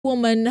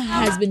Woman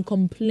has been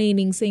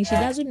complaining, saying she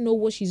doesn't know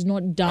what she's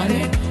not done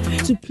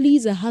to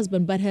please her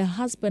husband, but her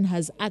husband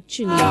has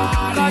actually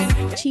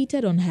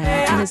cheated on her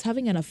and is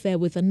having an affair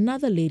with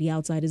another lady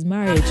outside his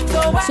marriage.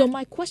 So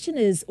my question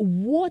is,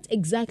 what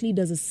exactly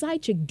does a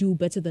side chick do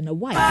better than a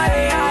wife?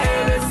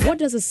 What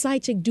does a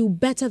side chick do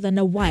better than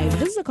a wife?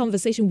 This is a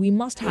conversation we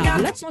must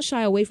have. Let's not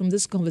shy away from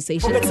this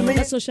conversation.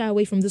 Let's not shy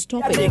away from this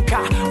topic.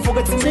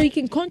 So you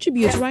can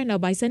contribute right now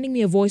by sending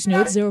me a voice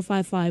note,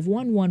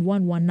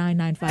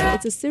 055-111-11995.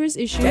 It's a serious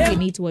issue we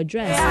need to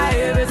address.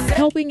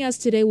 Helping us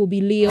today will be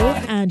Leo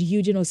and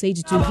Eugene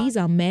Osejitu. These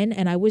are men,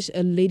 and I wish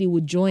a lady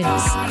would join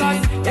us.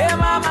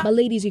 But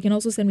ladies, you can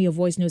also send me your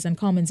voice notes and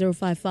comments,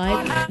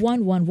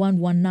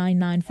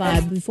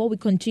 055-111-11995. Before we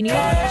continue,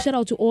 shout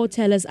out to all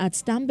tellers at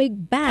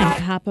Stanbic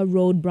Bank, Harper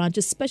Road branch,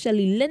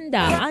 especially Linda,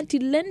 Auntie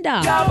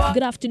Linda.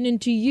 Good afternoon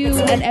to you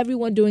and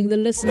everyone doing the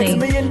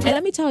listening. And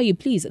let me tell you,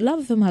 please,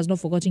 Love FM has not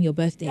forgotten your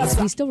birthdays.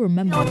 We still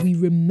remember. We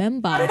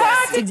remember.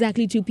 It's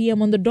exactly 2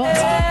 p.m. on the dot.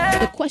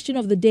 The question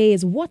of the day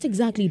is, what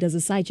exactly does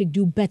a side chick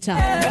do better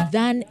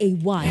than a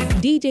wife?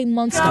 DJ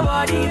Monster,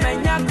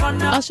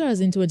 usher us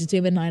into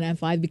Entertainment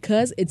 995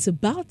 because it's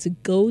about to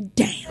go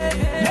down.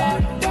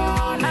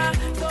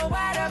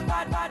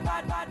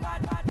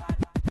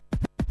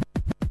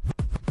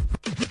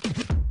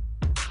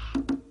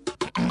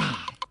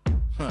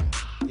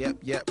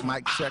 Yep,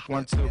 mic check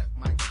 1 2.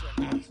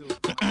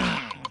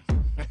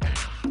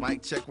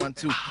 Mic check 1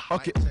 2.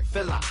 Okay,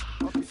 fella.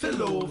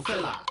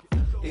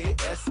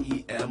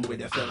 ASEM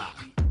with a fella.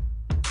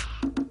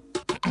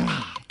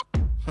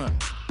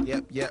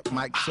 Yep,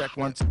 mic check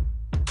 1 2.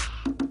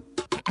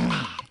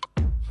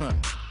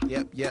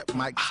 Yep,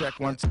 mic check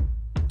 1 2.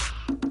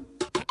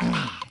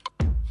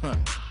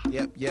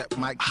 Yep,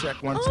 mic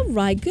check 1 2. All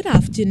right, good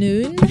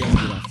afternoon.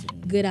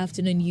 Good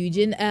afternoon,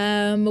 Eugene.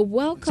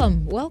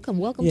 Welcome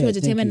to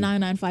Entertainment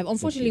 995.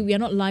 Unfortunately, we are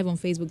not live on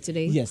Facebook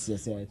today. Yes.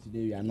 Today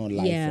we are not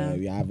live. Yeah.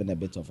 We are having a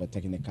bit of a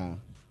technical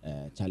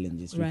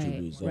challenges which will be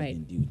resolved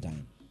in due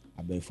time.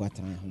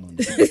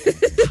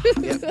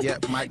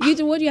 Mike.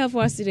 Eugene, what do you have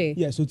for us today?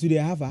 Yeah, so today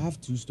I have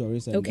two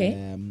stories. And,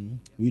 okay.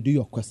 We do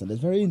your question.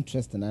 It's very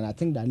interesting, and I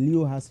think that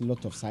Leo has a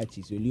lot of side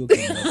chicks. So Leo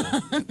can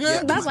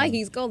That's why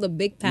he's called the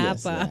Big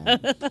Papa.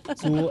 Yes,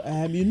 So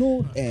I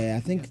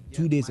think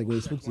 2 days ago he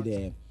spoke to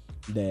the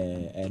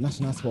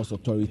National Sports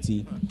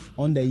Authority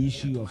on the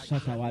issue of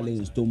Shatta Wale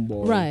and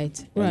Stonebwoy.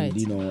 Right.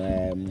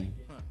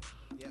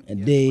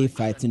 And they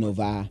fighting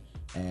over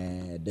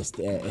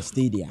the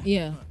stadium.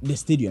 Yeah. The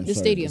stadium. The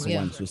stadium.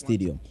 Yeah. So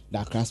stadium,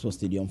 the Accra Sports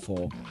Stadium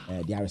for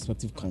their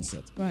respective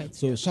concerts. Right.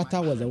 So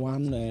Shatta was the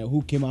one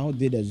who came out,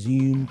 did a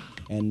Zoom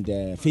and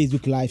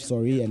Facebook Live.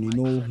 Sorry, and you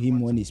know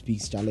him when he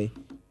speaks, Charlie.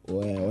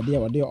 All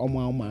those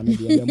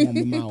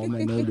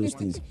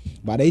things.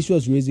 But the issue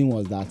was raising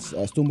was that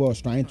Stonebwoy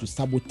was trying to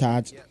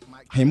sabotage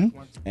him,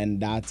 and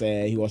that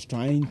he was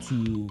trying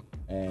to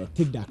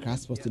take the Accra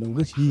Sports Stadium,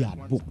 which he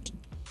had booked.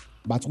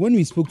 But when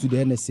we spoke to the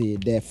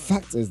NSA, the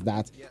fact is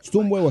that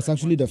Stonebwoy was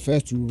actually the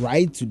first to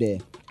write to the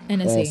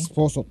NSA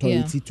Sports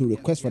Authority to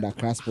request for the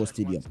Accra Sports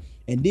Stadium,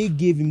 and they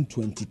gave him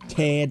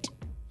 23rd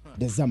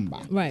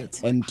December.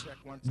 Right. And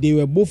they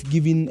were both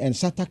given, and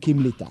Shatta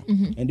came later,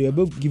 and they were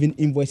both given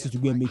invoices to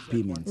go and make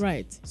payments.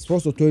 Right.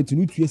 Sports Authority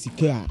need to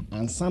secure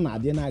and Sana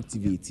didn't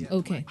activate it.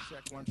 Okay.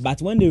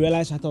 But when they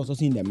realized Shatta was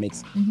also in the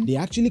mix, they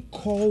actually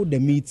called the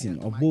meeting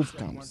of both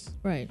camps.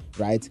 Right.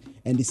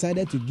 And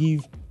decided to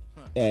give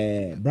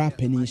Brad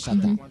Penny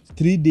Shatta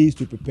 3 days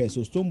to prepare.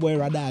 So Stonebwoy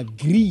rather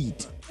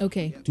agreed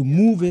to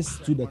move us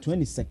to the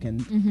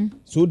 22nd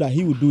so that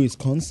he would do his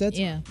concert.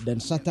 Yeah. Then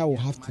Shatta will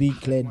have 3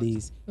 clear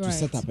days to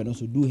set up and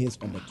also do his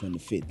on the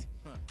 25th.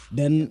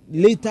 Then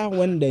later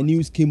when the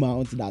news came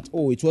out that,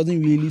 it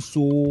wasn't really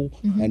so,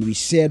 and we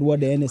shared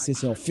what the NSA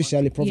said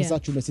officially, Professor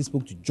Chumesi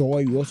spoke to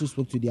Joy, we also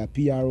spoke to their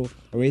PRO,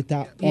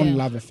 Rita, on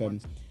Love FM.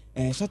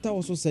 Shatta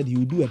also said he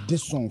would do a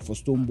diss song for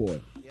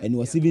Stonebwoy, and he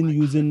was even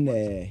using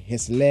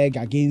his leg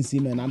against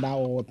him and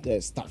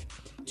other stuff.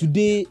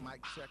 Today,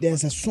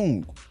 there's a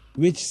song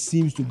which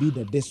seems to be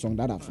the diss song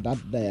that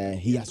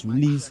he has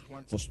released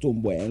for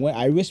Stonebwoy. And when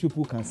I wish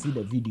people can see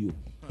the video,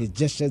 his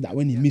gestures that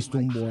when he meets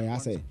Stonebwoy, I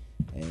say,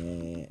 so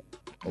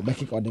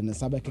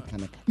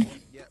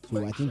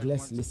I think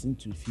let's listen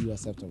to a few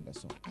aspects of the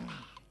song.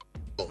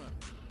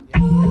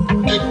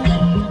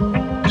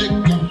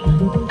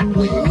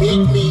 When you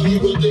meet me, you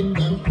will take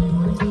them.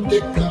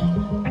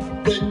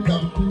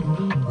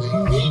 When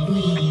you meet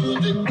me, you will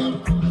take them.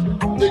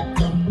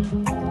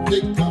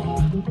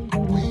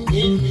 When you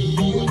meet me,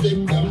 you will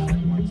take them.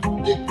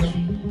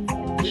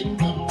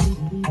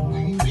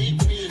 When you meet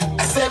me,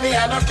 I say me,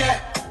 I don't care.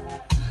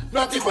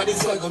 Nothing for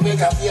this one go make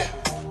a fear.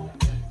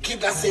 Keep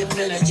that same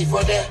energy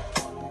for there.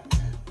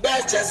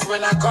 Bitches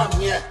when I come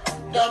here,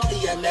 don't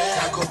be a man.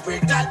 I go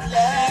break that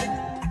leg.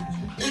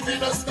 If you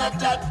don't stop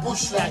that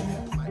bush life,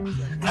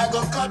 I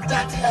go cut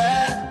that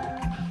hair.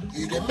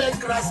 You dey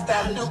make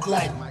Rasta look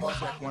like.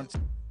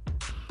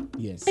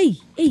 Yes. Hey.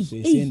 So he's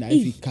saying that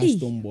if he cast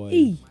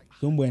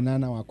Stonebwoy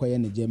now acquire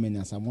in Germany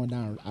as a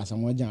modern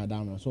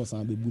down, so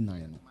some be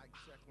nine.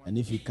 And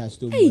if you catch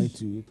Stonebwoy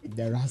too,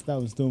 the Rasta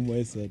of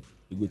Stonebwoy said,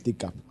 you go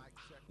take up.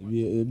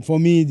 For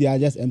me, they are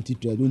just empty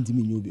threats. Don't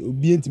mean you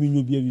be this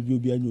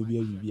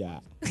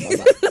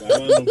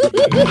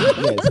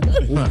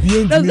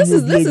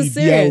is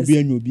serious.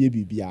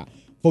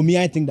 For me,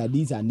 I think that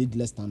these are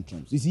needless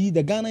tantrums. You see,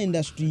 the Ghana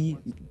industry,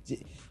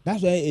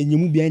 that's why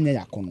you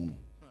be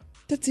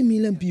 30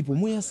 million people,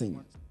 more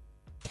saying.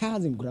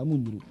 1,000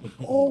 gram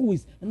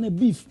always and the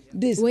beef.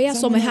 This you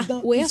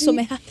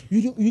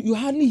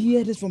hardly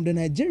hear this from the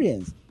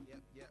Nigerians.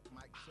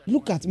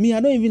 Look at me,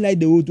 I don't even like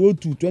the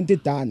O2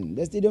 20,000.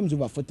 The stadium's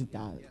over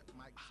 40,000.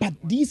 But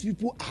these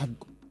people are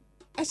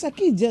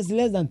Asaki just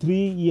less than 3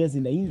 years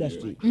in the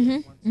industry.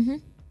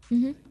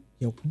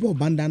 Your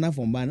bandana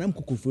from Banam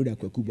Kukufuda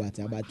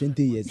Kwekubata about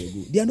 20 years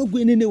ago. They are not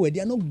going anywhere, they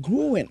are not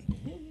growing.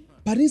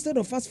 But instead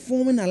of us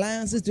forming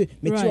alliances to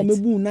make sure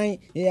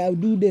I'll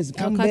do this,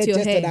 come back,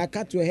 I'll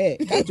cut your hair.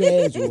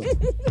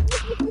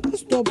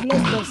 Stop,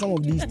 let's stop some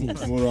of these things.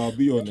 Tomorrow I'll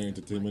be on the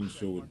entertainment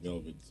show with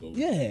Melvin. So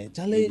yeah,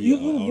 Charlie,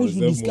 you should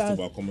discuss.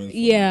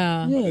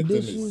 Yeah,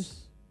 this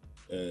is.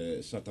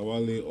 Shatta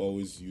Wale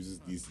always uses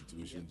these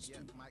situations to,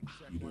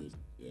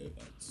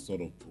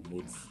 sort of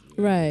promote his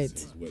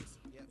works.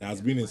 It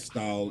has been his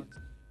style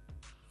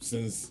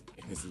since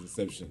his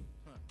inception.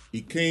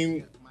 He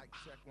came.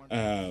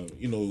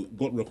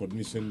 Got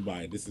recognition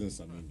by this in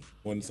Samini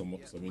when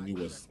Samini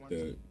was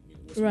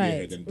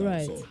spearhead and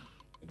dancehall,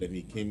 and then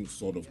he came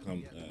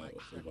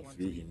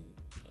overthrew him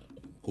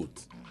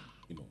quote,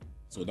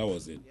 so that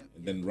was it.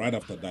 And then right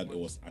after that, it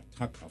was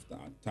attack after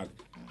attack.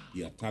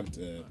 He attacked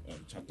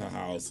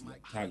Charterhouse, he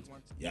attacked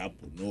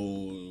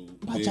Yapuno.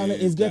 But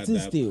it's getting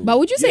still. But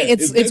would you say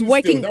it's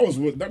working?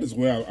 That is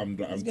where I'm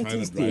trying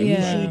to drive.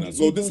 Yeah.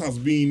 So this has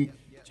been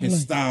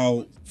his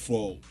style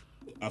for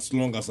as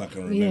long as I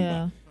can remember.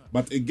 Yeah.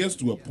 But it gets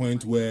to a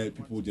point where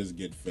people just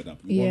get fed up.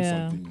 You want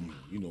something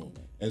new,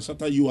 And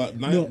Shatta, you are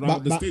now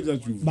the stage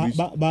that you've reached.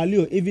 But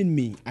Leo, even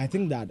me, I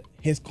think that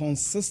his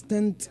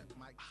consistent.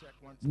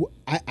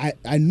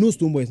 I know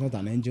Stonebwoy is not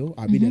an angel.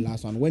 I'll be the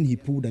last one. When he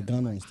pulled the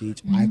gun on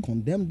stage, I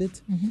condemned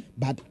it.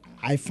 But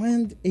I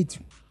find it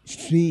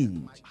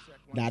strange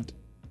that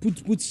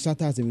put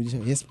Shatta as a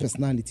musician, his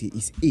personality,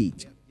 his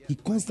age. He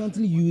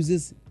constantly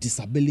uses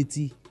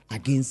disability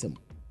against him.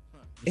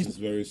 It's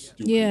very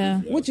stupid. Yeah.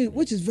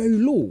 Which is very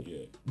low.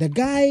 Yeah. The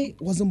guy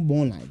wasn't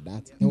born like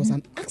that. There was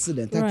an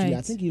accident actually.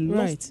 I think he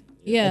lost.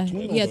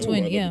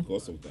 Twin.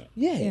 Because of that.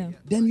 Yeah.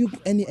 Then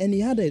he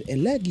had a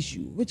leg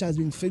issue, which has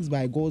been fixed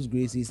by God's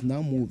grace. He's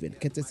now moving.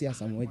 Courtesy of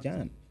Samuel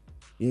Jan.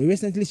 He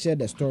recently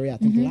shared a story, I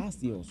think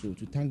last year or so,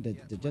 to thank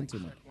the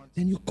gentleman.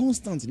 Then you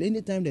constantly,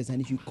 anytime there's an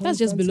issue, that's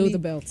just below the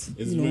belt.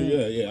 It's I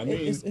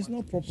mean, it's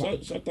not proper.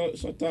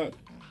 Shatta,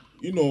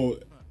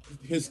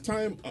 his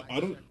time.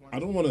 I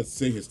don't want to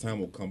say his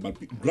time will come, but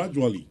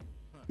gradually,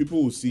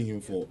 people will see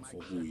him for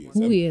who he is.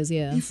 He is,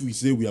 yeah. If we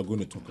say we are going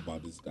to talk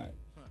about this guy,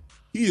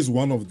 he is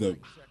one of the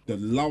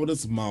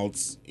loudest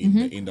mouths in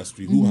the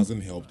industry who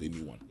hasn't helped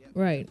anyone.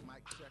 Right.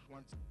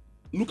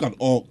 Look at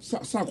all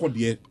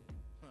Sarkodie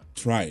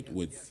tried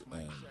with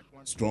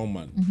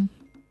Strongman.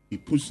 He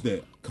pushed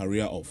the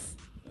career of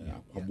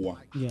Akwaboah.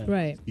 Yeah.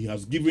 Right. He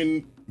has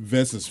given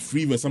verses,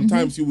 free verse.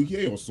 Sometimes you will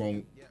hear your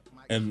song,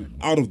 and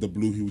out of the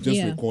blue, he will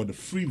just record a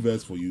free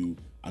verse for you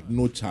at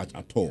no charge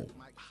at all.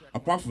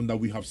 Apart from that,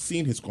 we have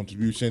seen his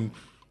contribution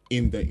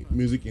in the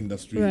music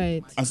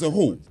industry as a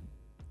whole.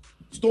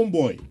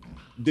 Stonebwoy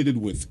did it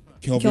with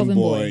Kelvin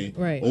Boy,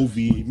 OV.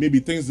 Maybe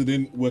things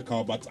didn't work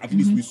out, but at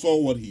least we saw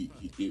what he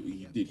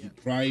did. He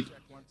tried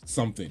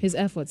something. His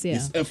efforts.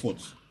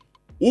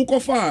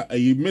 Ukofa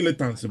a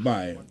militancy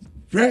by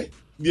right?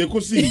 Even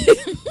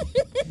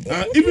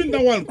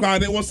that one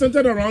crowd, it was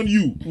centered around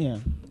you. Yeah.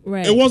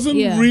 Right. It wasn't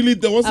really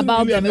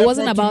about them. It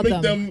wasn't about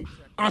them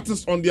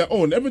artists on their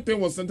own. Everything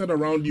was centered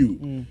around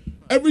you.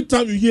 Every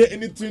time you hear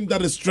anything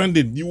that is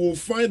trending, you will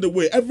find a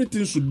way.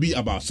 Everything should be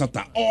about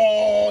Shatta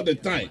all the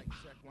time.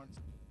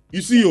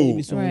 You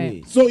see,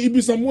 so it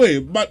be some way,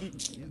 but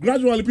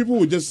gradually people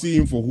will just see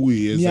him for who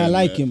he is. Yeah, I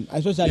like him,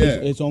 especially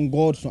it's on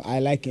God. So I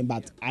like him,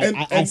 but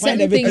I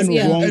find everything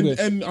wrong with.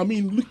 And I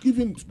mean, look,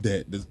 even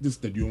this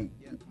stadium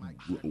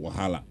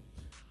wahala.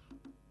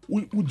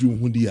 Would you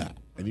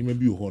and you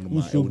maybe you hold I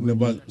would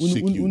never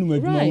shake you.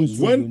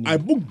 When I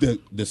booked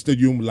the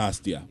stadium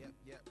last year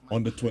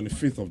on the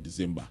 25th of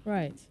December.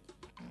 Right.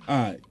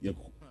 A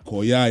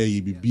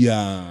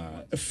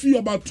few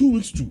about 2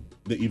 weeks to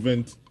the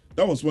event.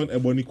 That was when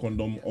Ebony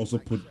Condom also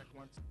put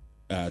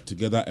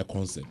together a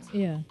concert.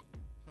 Yeah.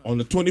 On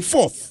the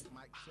 24th.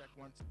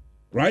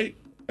 Right?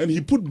 And he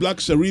put Black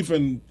Sherif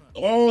and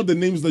all the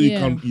names that you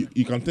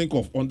can think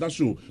of on that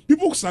show.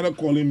 People started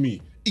calling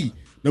me.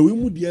 Now we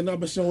moved and I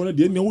was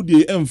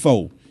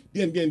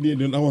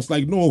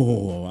like,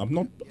 no, I'm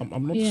not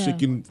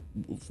shaking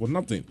for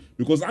nothing,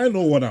 because I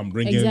know what I'm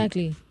bringing.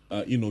 Exactly.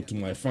 To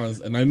my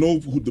fans, and I know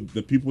who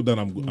the people that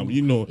I'm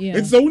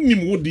it's a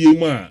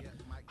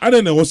I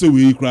don't know what's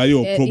we cry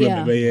your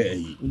problem. yeah.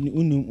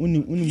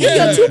 You're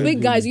You're two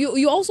big guys.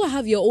 You also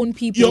have your own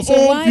people. Your so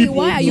own people.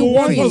 why are you No,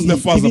 worried? what's the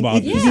fuss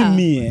about Yeah. this? Even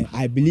me,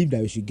 I believe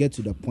that we should get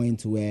to the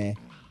point where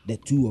the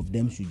two of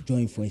them should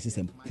join forces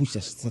and push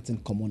a certain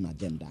common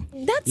agenda.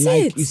 That's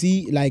like, it. You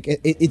see, like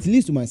it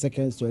leads to my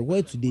second story,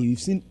 where today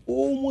we've seen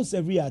almost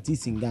every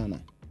artist in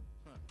Ghana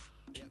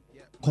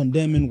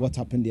condemning what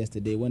happened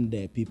yesterday when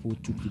the people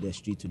took to the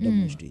street to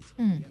demonstrate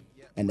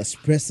and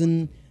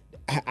expressing.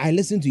 I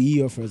listened to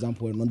EO, for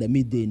example, on the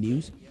midday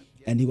news,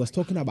 and he was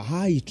talking about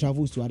how he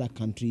travels to other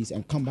countries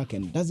and come back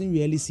and doesn't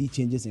really see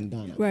changes in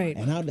Ghana. Right.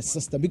 And how the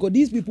system, because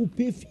these people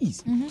pay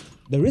fees.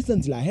 The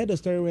recently I heard a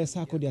story where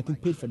Sarkodie, I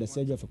think, paid for the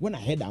surgery. When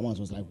I heard that once,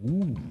 I was like,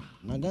 ooh,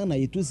 na Ghana,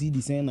 you to see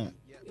the same.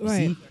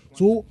 Right. See?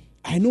 So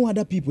I know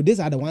other people, these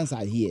are the ones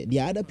I hear.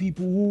 There are other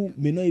people who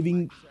may not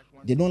even,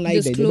 they don't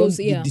like Disclose,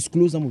 that. They don't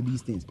disclose some of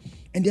these things.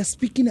 And they're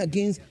speaking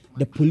against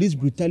the police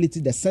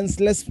brutality, the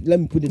senseless, let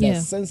me put it, the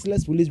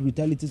senseless police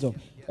brutalities of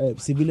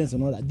civilians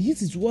and all that.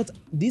 This is what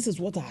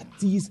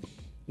artists,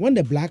 when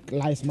the Black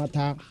Lives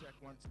Matter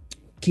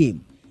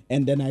came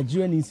and the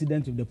Nigerian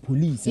incident with the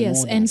police and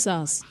all that.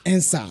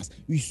 NSAS.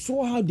 We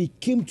saw how they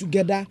came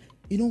together.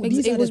 You know,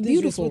 these it are was the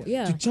things beautiful,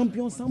 to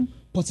champion some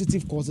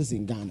positive causes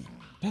in Ghana.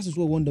 That is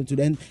what we want them to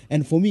do.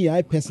 And for me,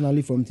 I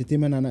personally, from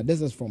entertainment, and this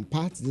is from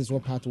Pat, this is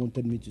what Pat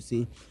wanted me to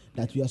say,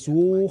 that we are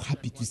so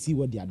happy to see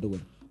what they are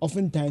doing.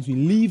 Oftentimes, we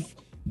leave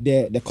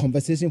the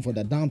conversation for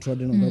the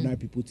downtrodden of ordinary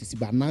people to see,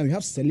 but now you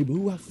have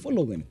celebrities who are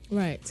following.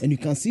 Right. And you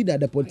can see that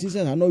the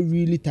politicians are not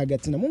really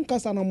targeting them.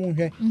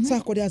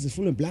 Sarkodie has his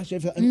following, Black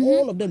Chef, and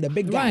all of them, the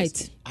big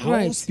guys, are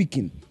all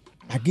speaking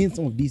against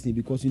some of these things,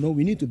 because, you know,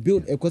 we need to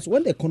build, because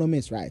when the economy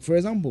is right, for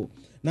example,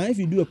 now if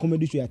you do a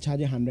comedy show, you're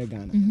charging 100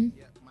 Ghana.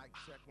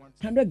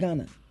 100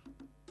 Ghana.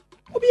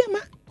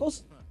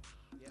 Because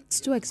it's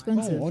too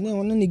expensive.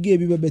 only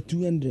gave you about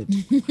 200.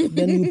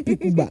 Then you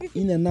pick back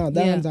in and out.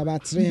 That one's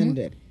about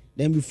 300.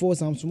 Then before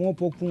some small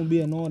pork will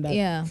be and all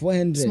that.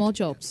 400. Small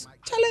chops.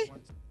 Charlie.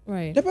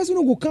 Right. The person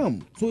will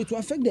come. So it will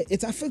affect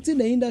it's affecting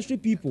the industry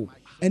people.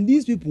 And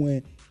these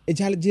people,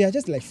 they are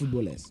just like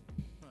footballers.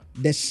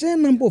 The sheer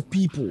number of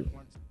people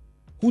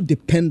who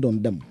depend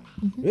on them.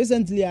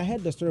 Recently, I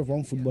heard the story of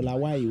one footballer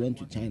why he went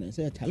to China and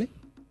said, Charlie,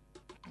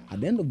 at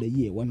the end of the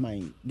year, when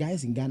my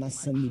guys in Ghana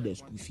send me their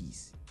school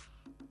fees.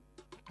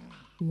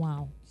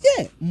 Wow.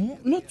 Yeah,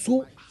 not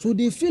so. So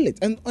they feel it.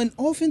 And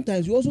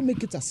oftentimes, you also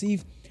make it as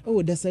if,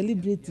 the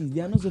celebrities,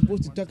 they are not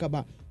supposed to talk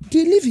about.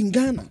 They live in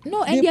Ghana.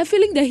 No, and they are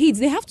feeling the heat.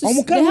 They have to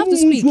speak. Yeah.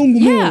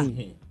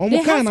 They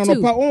have to.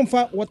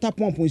 Water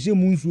pump no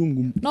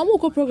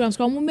programs.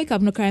 Make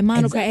up no cry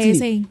man.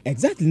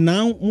 Exactly.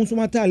 Now,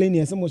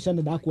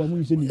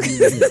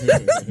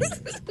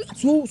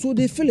 so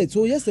they feel it.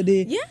 So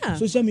yesterday,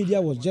 social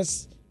media was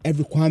just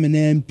every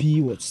Kwame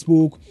MP was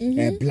spoke.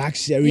 Black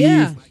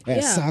Sheriff,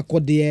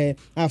 Sarkodie.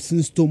 I've seen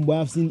Stombo.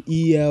 I've seen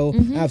EL.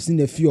 I've seen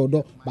a few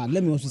other. But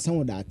let me also say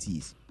some of the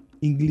artists.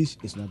 English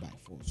is not by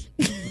force.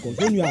 Because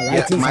when you are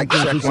writing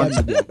something on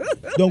social media,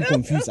 don't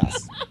confuse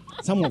us.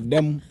 Some of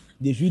them,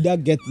 they should either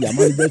get their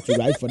manager to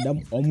write for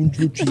them or let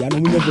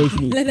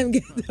them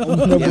get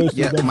what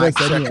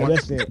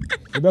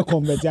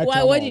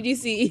did you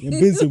see?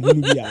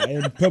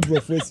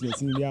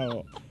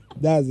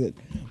 That's it.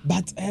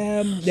 But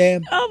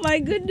oh my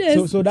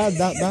goodness. So that's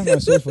my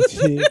show for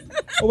today.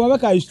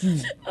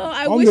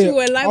 I wish we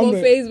were live on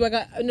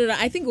Facebook. No,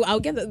 I think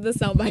I'll get the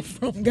soundbite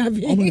from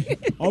Gabby.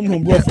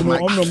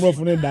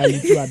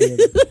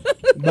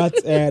 But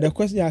the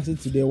question you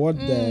asked today, what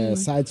the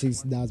side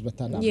chicks does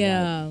better than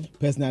wife.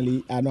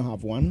 Personally, I don't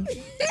have one.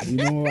 You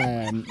know,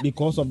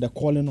 because of the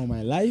calling on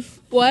my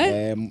life. What?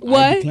 I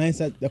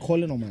declined the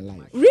calling on my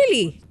life.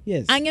 Really?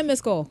 Yes. Anya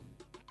miss call.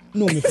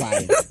 No, me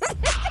fire.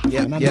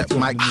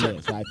 Mic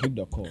check. So I picked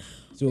the call.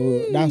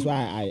 So that's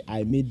why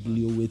I made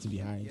Leo wait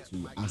behind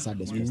to answer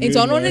this question. It's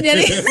on only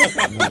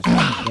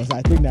because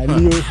I think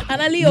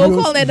that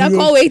Leo called that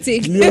call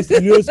waiting.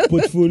 Leo's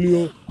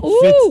portfolio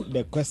fit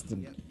the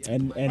question.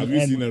 And have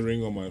you seen a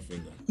ring on my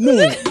finger? No,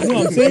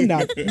 I'm saying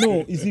that.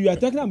 No, you see, we are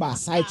talking about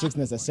side chicks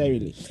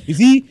necessarily. You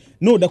see,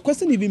 no, the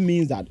question even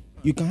means that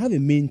you can have a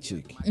main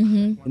chick,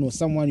 you know,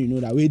 someone you know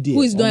that we did,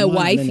 who is not a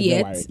wife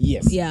yet.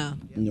 Yes, yeah.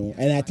 You know,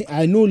 and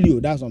I know Leo.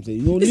 That's what I'm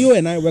saying. You know, Leo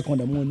and I work on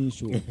the morning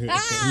show.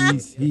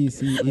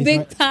 He's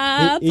big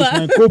top. He's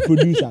my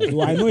co-producer,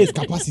 so I know his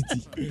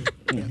capacity.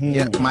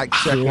 Yeah, mic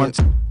check one.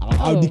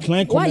 I'll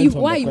decline. Why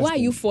are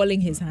you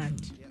falling his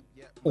hand?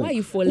 Why are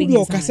you falling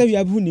his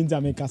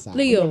hand?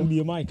 Leo,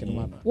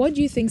 what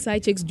do you think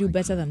side chicks do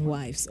better than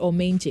wives or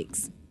main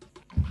chicks?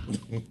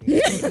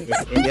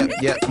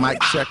 Mic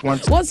check one.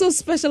 What's so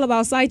special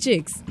about side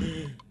chicks?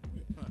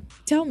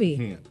 Tell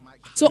me.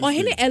 So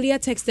Ohene earlier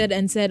texted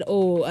and said,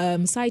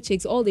 side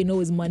chicks, all they know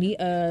is money.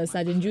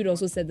 Sergeant Jude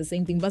also said the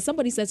same thing, but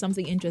somebody said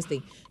something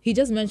interesting. He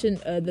just mentioned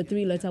the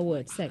 3-letter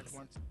word, sex.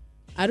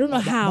 I don't know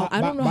how.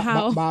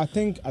 But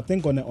I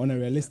think on a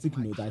realistic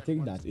note, I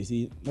think that, you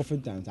see,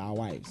 oftentimes our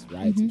wives,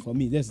 right? For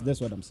me,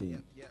 that's what I'm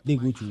saying. They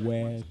go to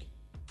work,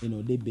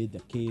 they bathe the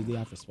kids, they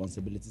have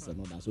responsibilities and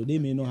all that, so they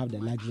may not have the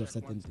luxury of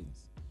certain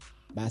things.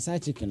 But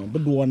side chick,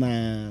 but one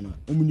Oh,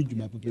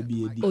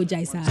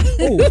 Jaisa.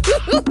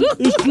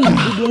 It's true.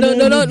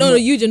 No,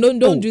 Eugene,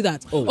 don't do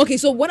that. Oh. Okay,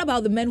 so what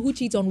about the men who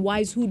cheat on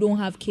wives who don't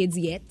have kids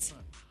yet?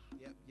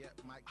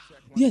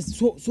 Yes,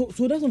 so that's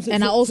what I'm saying.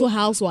 And are also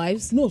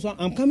housewives? No, so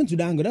I'm coming to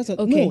the angle.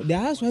 Okay. No, the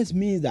housewives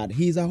means that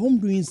he's at home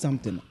doing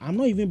something. I'm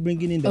not even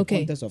bringing in the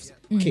context of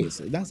case.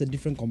 That's a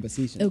different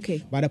conversation.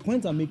 Okay. But the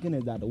point I'm making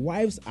is that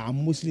wives are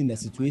mostly in a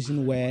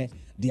situation where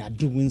they are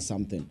doing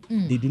something.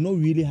 They do not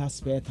really have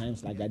spare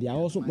times like that. They are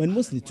also, when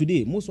mostly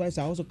today, most wives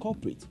are also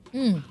corporate.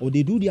 Or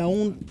they do their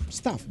own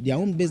stuff, their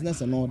own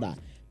business and all that.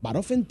 But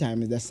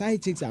oftentimes, the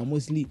side chicks are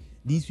mostly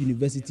these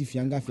university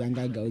younger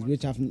girls,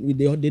 which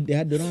they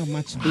don't have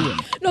much doing.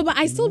 No, but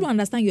I still don't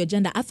understand your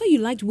agenda. I thought you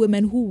liked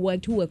women who were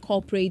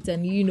corporate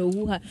and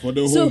who had for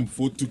the home,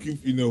 to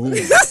keep in the home.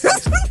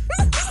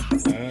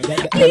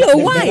 Leo,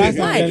 why?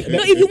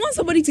 No, if you want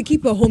somebody to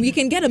keep your home, you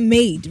can get a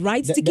maid,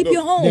 right? To keep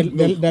your home.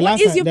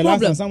 What is your problem?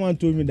 Last time someone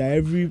told me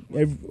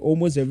that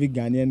almost every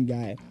Ghanaian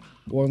guy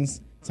wants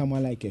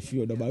someone like a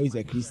few, but he's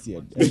a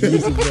Christian.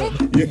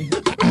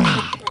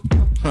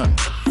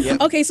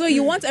 Okay, so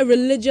you want a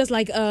religious,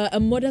 like a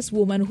modest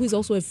woman who is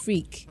also a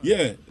freak.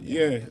 Yeah.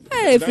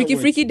 Hey,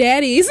 freaky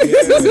daddies. Yeah,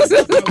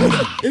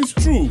 it's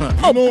true.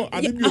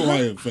 I did be a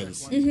while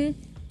first.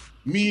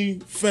 Me,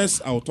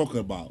 first, I'll talk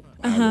about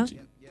biology.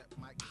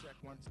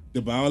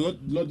 The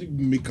biological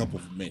makeup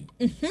of men.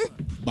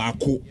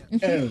 Bako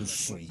and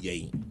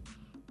soyei.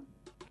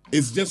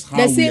 It's just how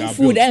the we same are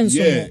food built. and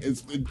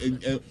so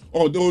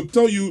or they'll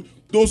tell you,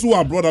 those who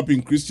are brought up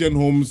in Christian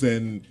homes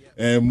and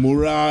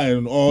Mora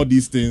and all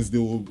these things, they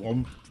will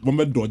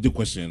dodge the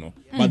question.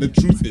 But the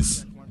truth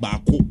is,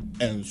 Bako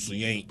and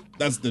Suyen.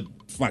 That's the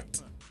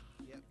fact.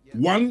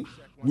 One,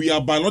 we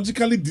are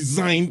biologically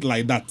designed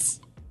like that.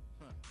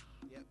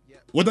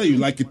 Whether you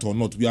like it or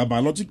not, we are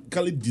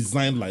biologically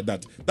designed like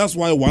that. That's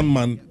why one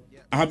man,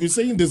 I have been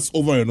saying this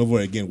over and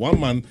over again, one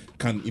man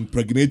can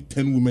impregnate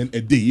 10 women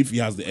a day if he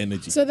has the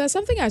energy. So there's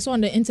something I saw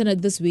on the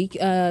internet this week.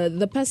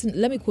 The person,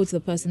 let me quote the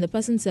person. The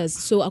person says,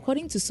 so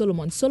according to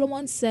Solomon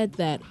said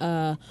that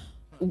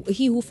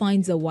he who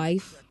finds a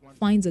wife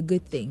finds a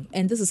good thing.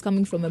 And this is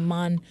coming from a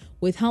man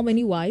with how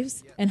many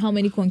wives and how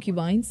many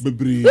concubines? So,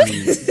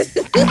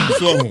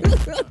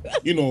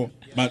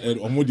 but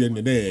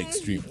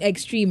extreme.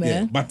 Extreme,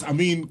 yeah. But I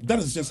mean, that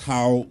is just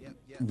how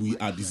we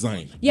are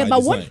designed. Yeah, but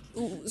design.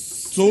 what?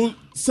 So,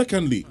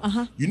 secondly,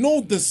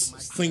 this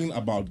thing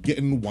about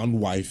getting one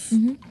wife,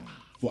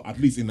 for at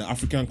least in the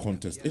African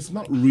context, it's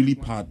not really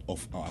part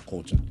of our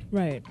culture.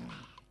 Right.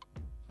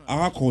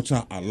 Our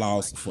culture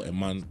allows for a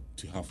man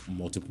to have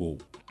multiple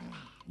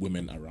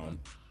women around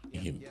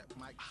him.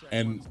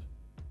 And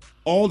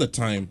all the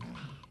time,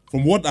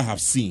 from what I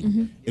have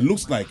seen, it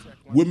looks like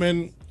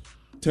women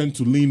tend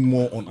to lean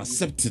more on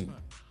accepting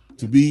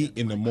to be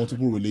in a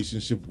multiple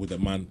relationship with a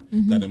man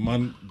than a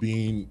man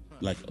being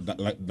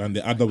than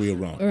the other way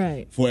around.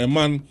 Right. For a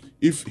man,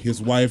 if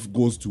his wife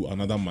goes to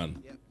another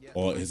man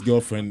or his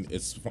girlfriend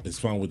is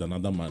found with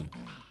another man,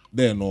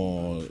 then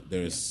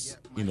there is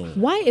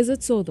Why is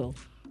it so though?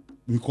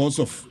 Because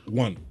of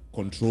one,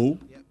 control,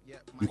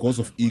 because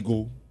of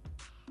ego,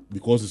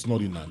 because it's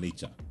not in our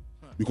nature.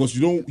 Because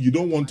you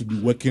don't want to be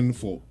working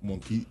for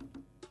monkey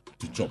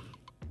to chop.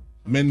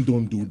 Men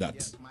don't do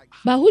that.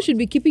 But who should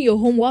be keeping your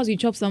home whilst you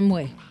chop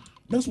somewhere?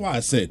 That's why I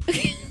said.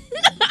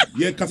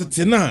 Because it's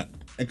not.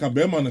 So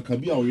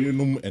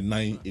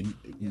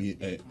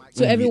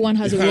everyone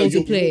has a role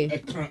to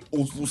play.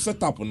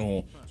 Set up,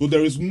 so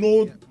there is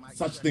no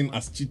such thing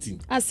as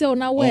cheating. That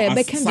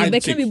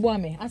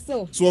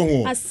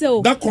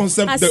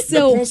concept,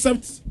 the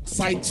concept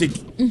side chick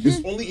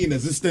is only in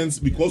existence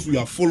because we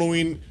are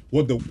following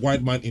what the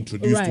white man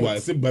introduced to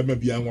us. Okay.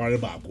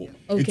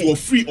 It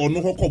was free or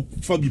no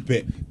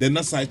then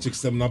that side chick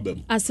sem.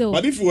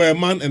 But if you were a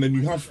man and then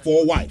you have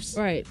 4 wives,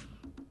 right?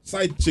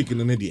 Side chick in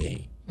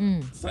the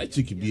side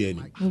chick be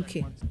any.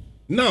 Okay.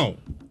 Now,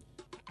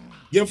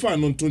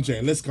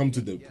 let's come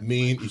to the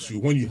main issue.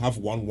 When you have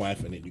one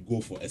wife and then you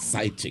go for a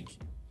side chick,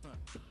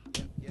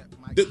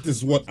 this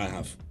is what I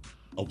have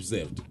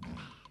observed.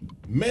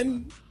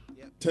 Men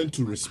tend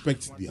to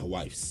respect their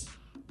wives.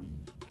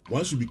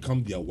 Once you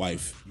become their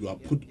wife, you are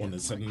put on a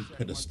certain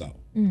pedestal.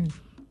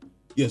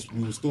 Yes,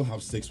 we will still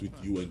have sex with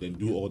you and then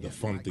do all the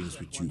fun things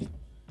with you.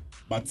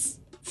 But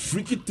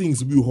freaky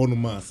things we hold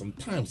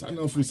sometimes. I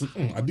know if we say,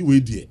 I do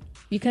it there.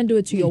 You can do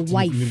it to your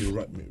wife.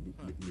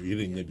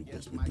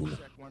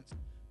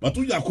 But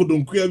you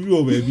couldn't create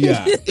you baby.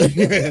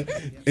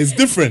 It's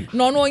different.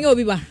 No, you'll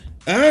be back.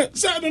 I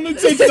don't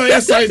take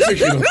your side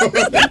chick.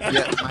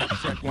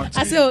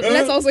 I said,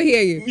 let's also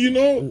hear you.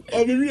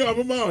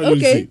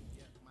 Okay.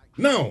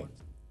 Now,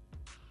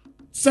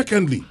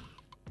 secondly,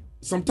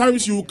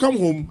 sometimes you come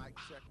home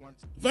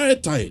very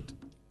tired.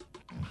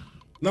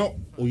 Now,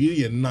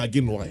 you're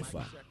nagging wife.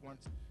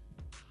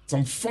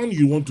 Some fun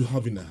you want to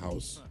have in the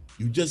house.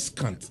 You just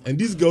can't. And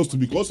these girls, too,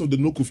 because of the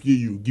no coffee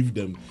you give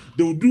them,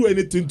 they will do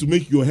anything to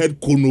make your head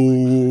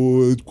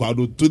kono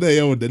kwado to the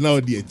year the now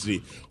the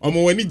tree.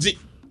 When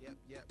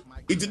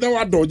it's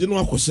now a dodge, you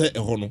know,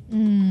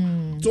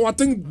 so I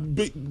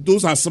think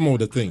those are some of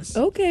the things.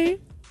 Okay.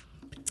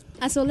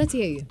 So let's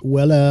hear you.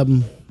 Well,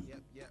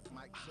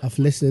 I've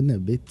listened a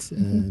bit,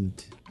 and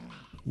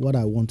what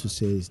I want to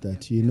say is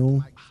that,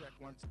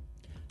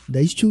 the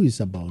issue is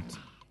about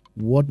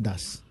what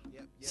does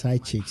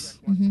side chicks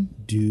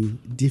do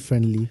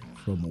differently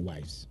from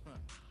wives.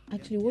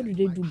 Actually, what do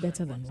they do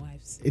better than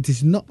wives? It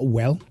is not,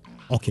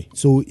 okay,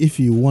 so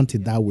if you want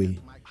it that way,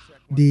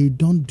 they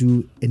don't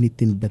do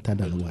anything better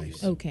than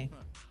wives. Okay.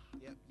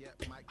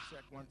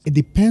 It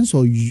depends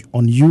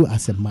on you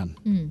as a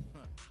man.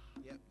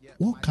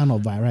 What kind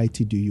of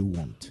variety do you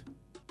want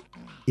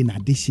in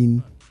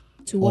addition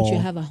to what you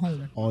have at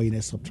home? Or in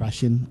a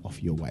subtraction of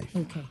your wife?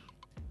 Okay.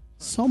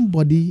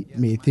 Somebody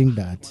may think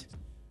that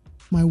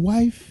my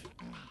wife,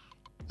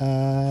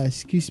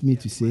 excuse me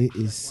to say,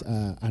 is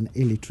an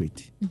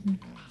illiterate.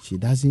 She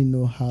doesn't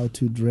know how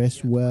to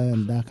dress well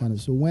and that kind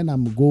of. So when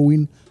I'm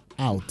going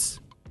out,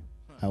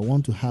 I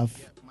want to have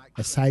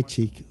a side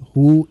chick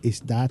who is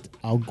that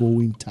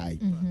outgoing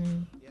type,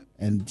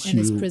 and she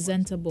is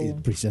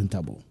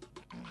presentable.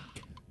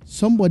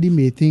 Somebody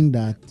may think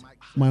that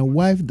my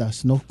wife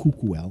does not cook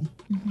well,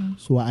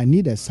 so I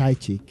need a side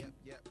chick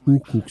who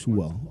cooks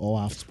well, or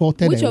I've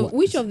spotted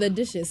which of the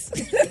dishes?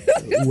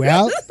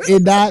 Well,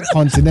 either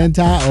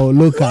continental or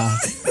local.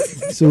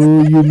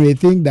 So you may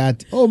think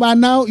that, but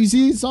now you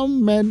see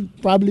some men,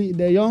 probably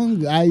the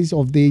young guys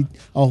of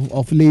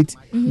late,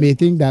 may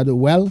think that,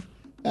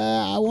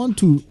 I want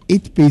to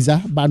eat pizza,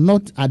 but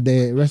not at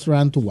the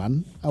restaurant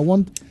one. I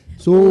want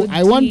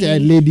a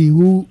lady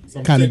who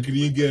can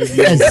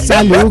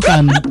exactly who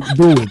can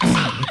do it.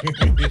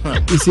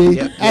 You see,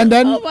 and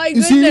then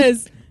you see,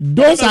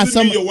 those are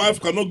some. Your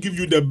wife cannot give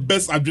you the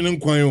best adrenaline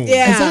coin.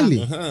 Yeah,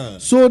 exactly.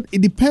 So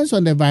it depends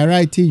on the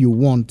variety you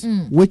want,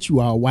 which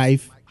your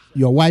wife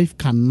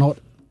cannot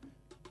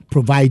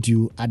provide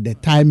you at the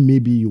time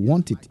maybe you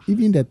want it.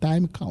 Even the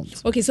time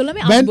counts. Okay, so let me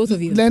ask both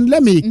of you. Then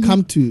let me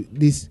come to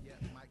this.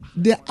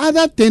 The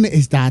other thing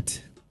is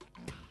that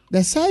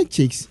the side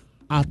chicks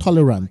are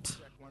tolerant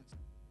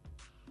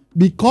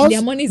because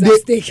their money is at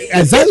stake.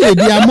 Exactly,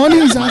 their money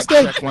is at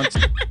stake.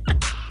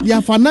 Their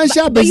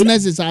financial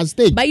business is at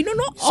stake. But not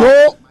all.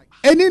 So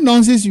any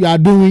nonsense you are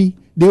doing,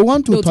 they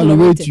want to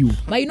tolerate you.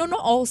 But not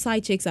all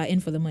side chicks are in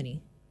for the money.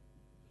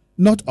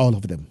 Not all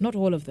of them. Not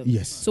all of them.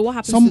 Yes. So what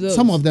happens to those?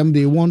 Some of them,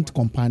 they want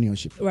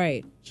companionship.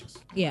 Right.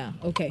 Yeah.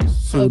 Okay.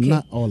 So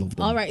not all of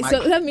them. All right. So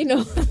let me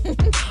know.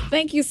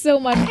 Thank you so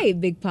much. Hey,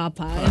 Big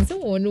Papa. And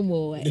someone no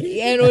more.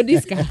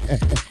 This guy.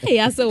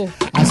 Hey, so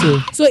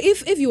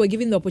if you were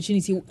given the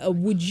opportunity,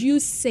 would you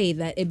say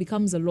that it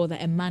becomes a law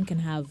that a man can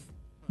have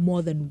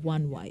more than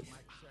one wife?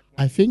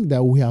 I think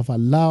that we have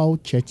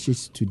allowed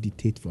churches to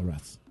dictate for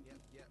us.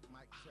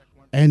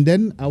 And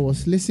then I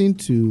was listening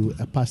to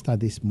a pastor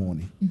this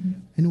morning,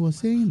 and he was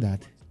saying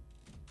that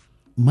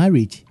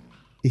marriage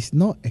is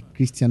not a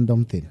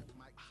Christendom thing.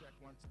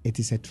 It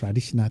is a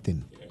traditional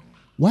thing.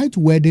 White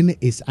wedding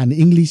is an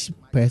English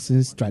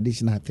person's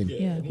traditional thing,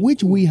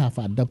 which we have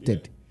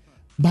adopted.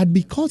 But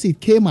because it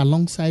came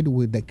alongside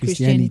with the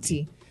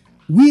Christianity.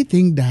 We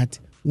think that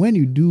when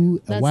you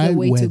do a white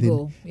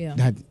wedding,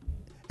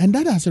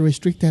 that has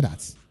restricted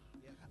us.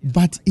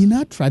 But in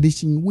our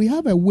tradition, we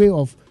have a way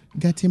of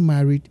getting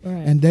married,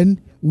 and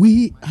then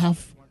we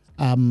have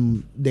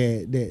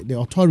the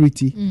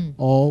authority,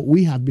 or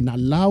we have been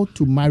allowed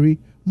to marry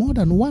more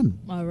than one.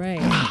 All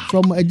right.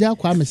 From Eja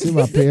Kwame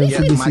Silva parents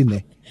to this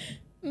in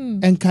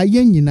and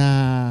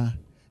Kayenina.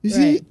 You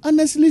see,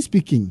 honestly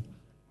speaking,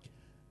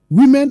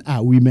 women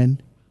are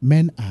women,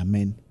 men are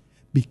men,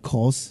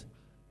 because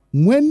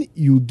when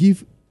you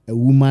give a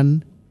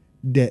woman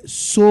the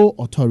sole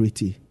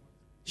authority,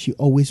 she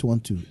always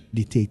wants to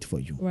dictate for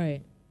you.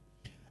 Right.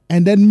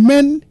 And then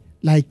men,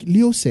 like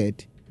Leo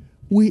said,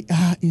 we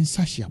are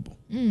insatiable.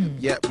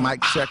 Yeah,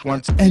 mic check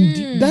once.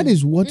 And that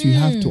is what you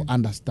have to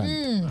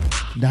understand.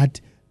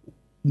 That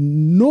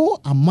no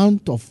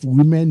amount of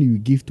women you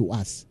give to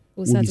us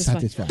will be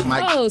satisfied.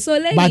 So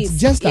ladies, but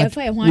just that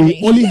we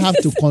only have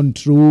to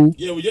control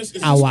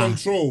our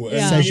control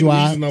sexual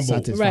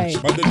satisfaction. Right.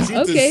 But the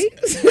truth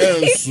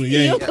is,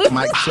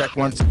 mic check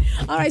once.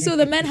 All right, so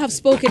the men have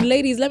spoken.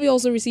 Ladies, let me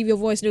also receive your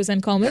voice notes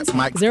and comments.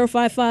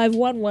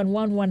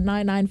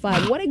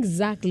 055-111-1995. What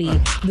exactly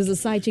does a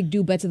side chick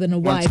do better than a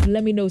wife?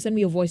 Let me know. Send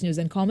me your voice notes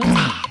and comments.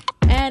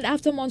 And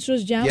after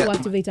Monstrous Jam, we'll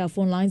activate our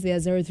phone lines. They are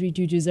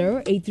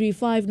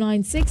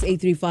 03220-83596,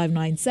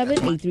 83597,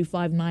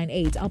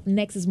 83598. Up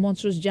next is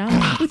Monstrous Jam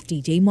with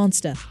DJ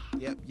Monster.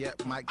 Yep,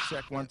 mic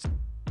check once.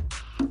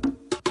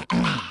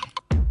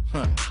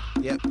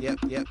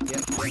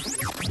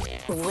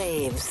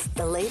 Waves,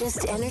 the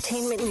latest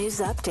entertainment news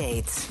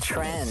updates,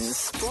 trends,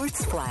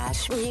 sports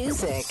flash,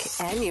 music,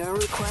 and your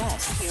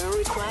request.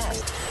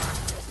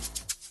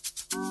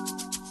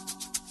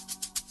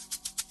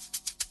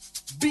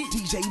 Beat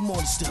DJ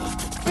Monster.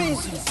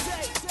 Busy.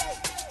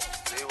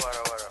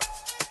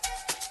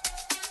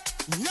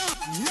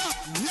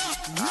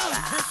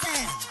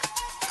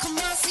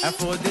 I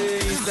for the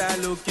inside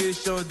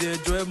location, they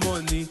enjoy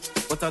money,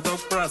 but I don't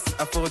press.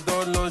 I for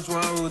don't launch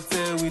one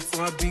hotel with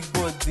one big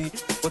body,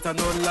 but I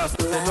don't last.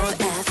 They don't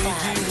do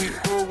CG, we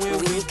go when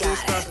we go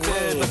start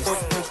there. The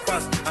fuck no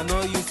pass. I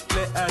know you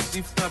play as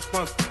shift not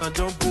pass. I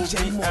don't go be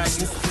I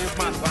use play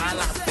my while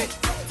I say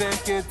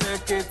 10K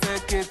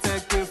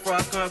for I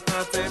can't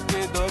 10K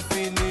don't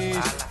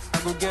finish. I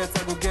go get,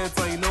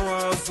 you know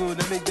how so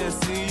let me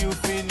just see you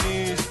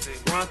finish.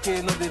 1K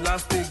not the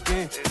last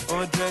again,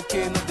 100K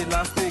not the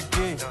last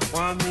again,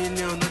 1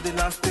 million not the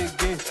last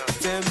again,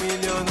 10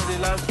 million not the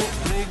last again.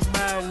 Make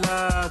my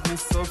life me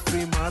so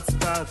free, my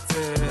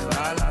started.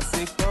 All I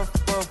say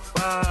puff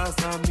pass,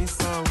 and me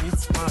some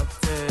with my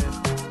tail.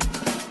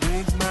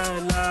 Make my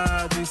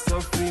life me so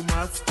free,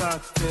 my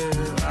started.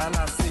 All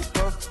I say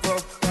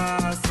puff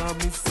pass, and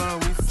me some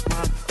with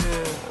my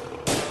tail.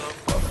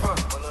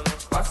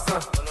 Passa,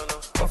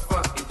 passa,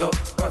 it up,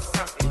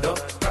 passa, it up,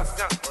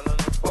 passa,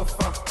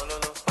 passa,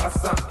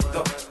 passa, it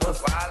up,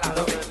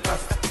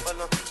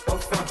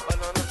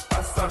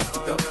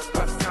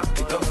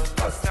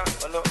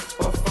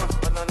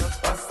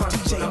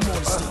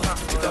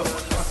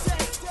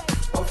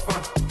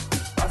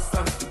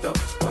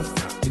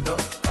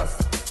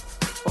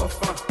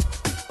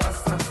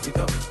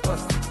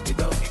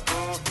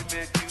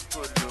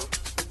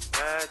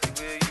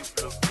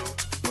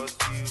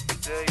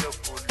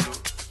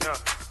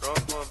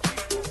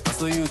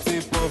 so you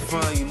take off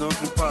and you know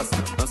you pass.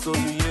 And so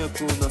you hear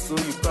cool, and so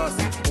you pass.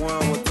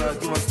 One water,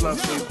 give a slap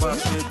for your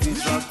back. Let me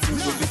drop you,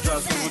 go be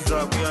drop, so we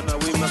drop, we are not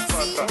way my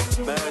fucker.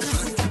 Man,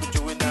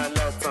 you in that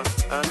letter,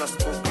 and I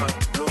spoke man,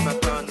 blow my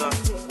banner.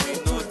 We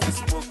know this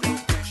book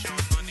location,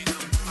 no need to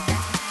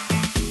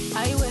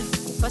highway,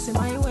 passing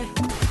my way.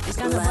 This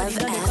kind of body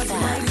got it passing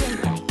my way.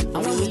 I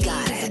want to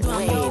got it, do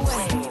it your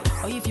way.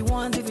 Or if you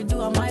want, if you do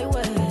it my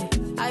way.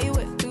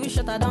 Highway, 2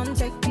 shot, I don't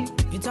take it.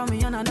 You tell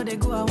me and I know they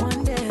go out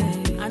one day.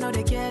 I know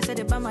they care, say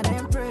they buy my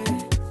damn pray.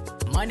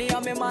 Money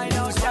on me mind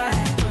outside.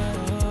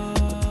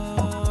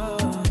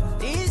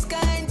 This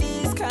kind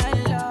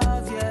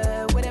love,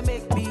 yeah, where they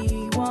make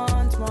me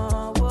want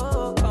more.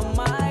 Whoa, come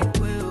my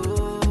way.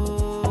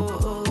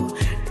 Oh.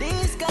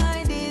 This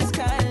kind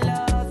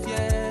love,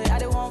 yeah, I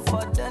don't want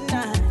for the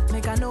night.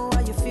 Make I know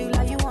how you feel,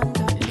 how you want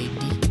to.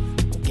 Lady,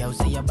 girl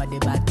say your body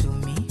back to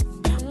me.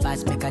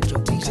 Pass make a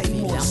joke, make I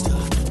feel I'm.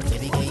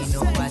 Baby girl, you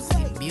know what's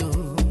in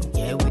you.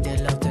 Yeah, with the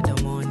love to the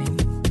morning.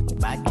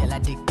 Bad girl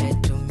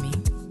addicted to me.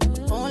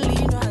 Only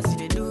you know how see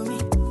they do me.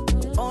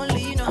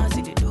 Only you know how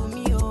see they do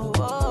me. Oh,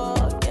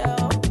 oh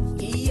yeah.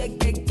 Yeah.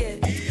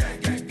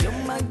 You're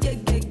my yeah.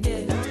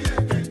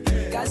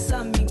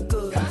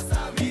 Casamigos.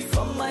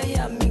 For my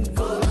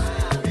amigos.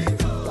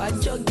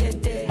 Watch your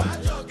get there.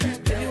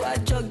 Baby,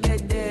 watch your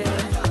get there.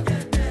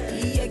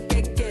 Yeah.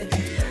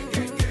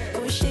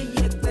 Oh, shit,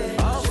 yeah.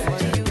 Oh, for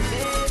you,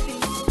 baby.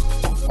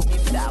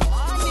 If that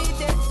one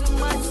needed too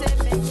much, say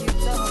make you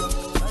talk.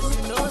 Cause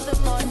you know the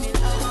morning.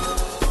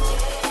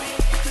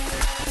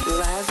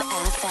 Love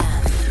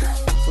FM.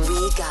 We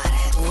got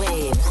it.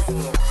 Waves.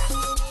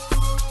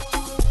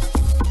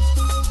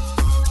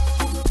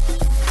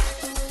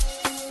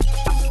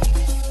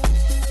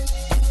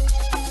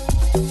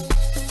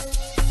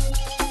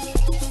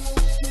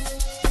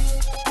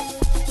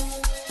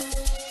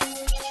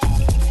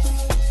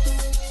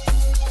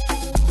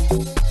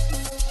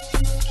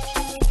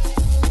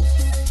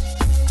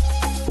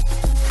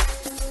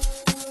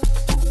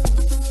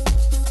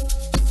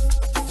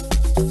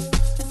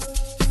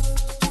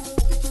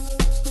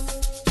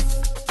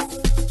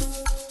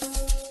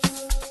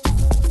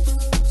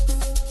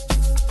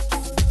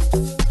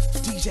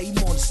 DJ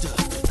Monster.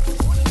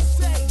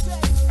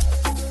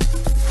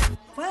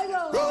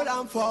 Roll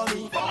down for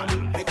me,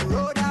 make a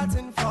road out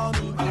in for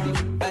me.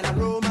 And I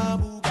roll my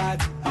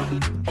Bugatti.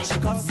 She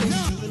comes in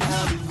to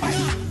now.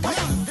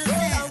 Roll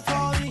down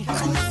for me,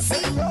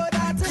 make a road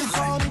out in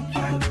for me.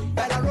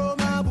 And I roll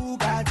my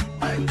Bugatti.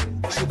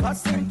 She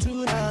comes in to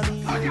now.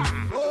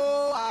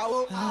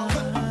 Oh,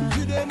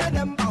 you dey make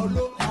them bow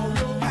low.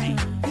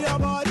 Your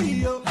body,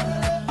 yo.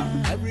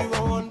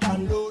 Everyone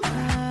down low.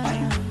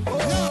 Oh,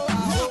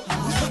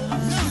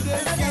 you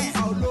dey make them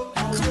bow low.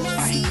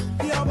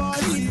 Your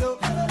body, yo.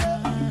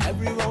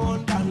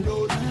 Everyone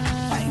download.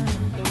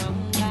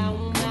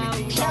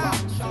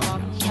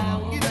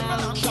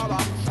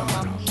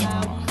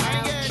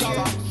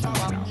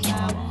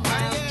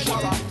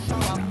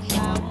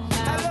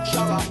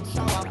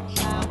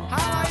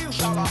 How are you?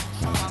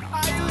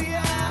 Are you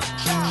here?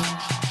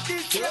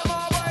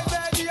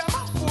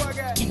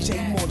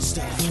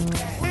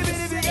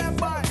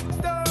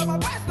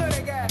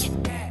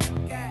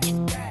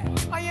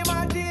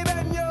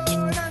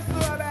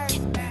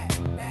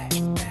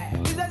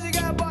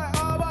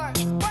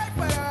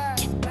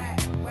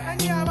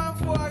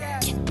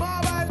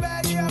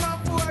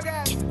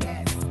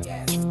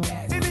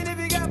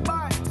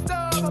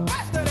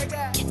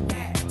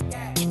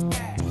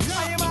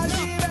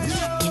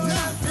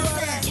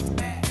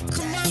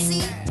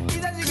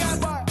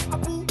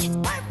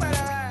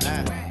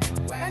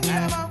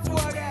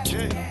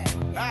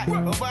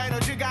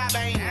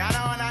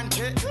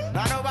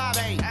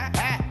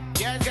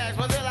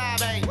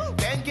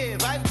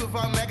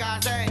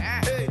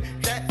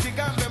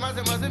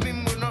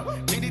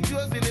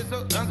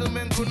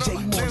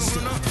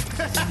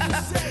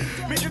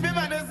 Me should be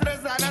my stress,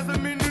 and that's a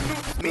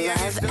minute. Me and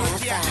Love this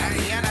don't care. FM.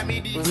 Me and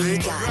me. We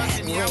got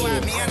Crossing me,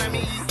 waves. me and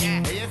me.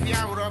 If you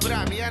are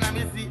rubber, me and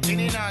me see.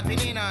 Tinina.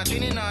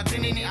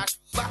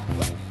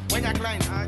 When you climb,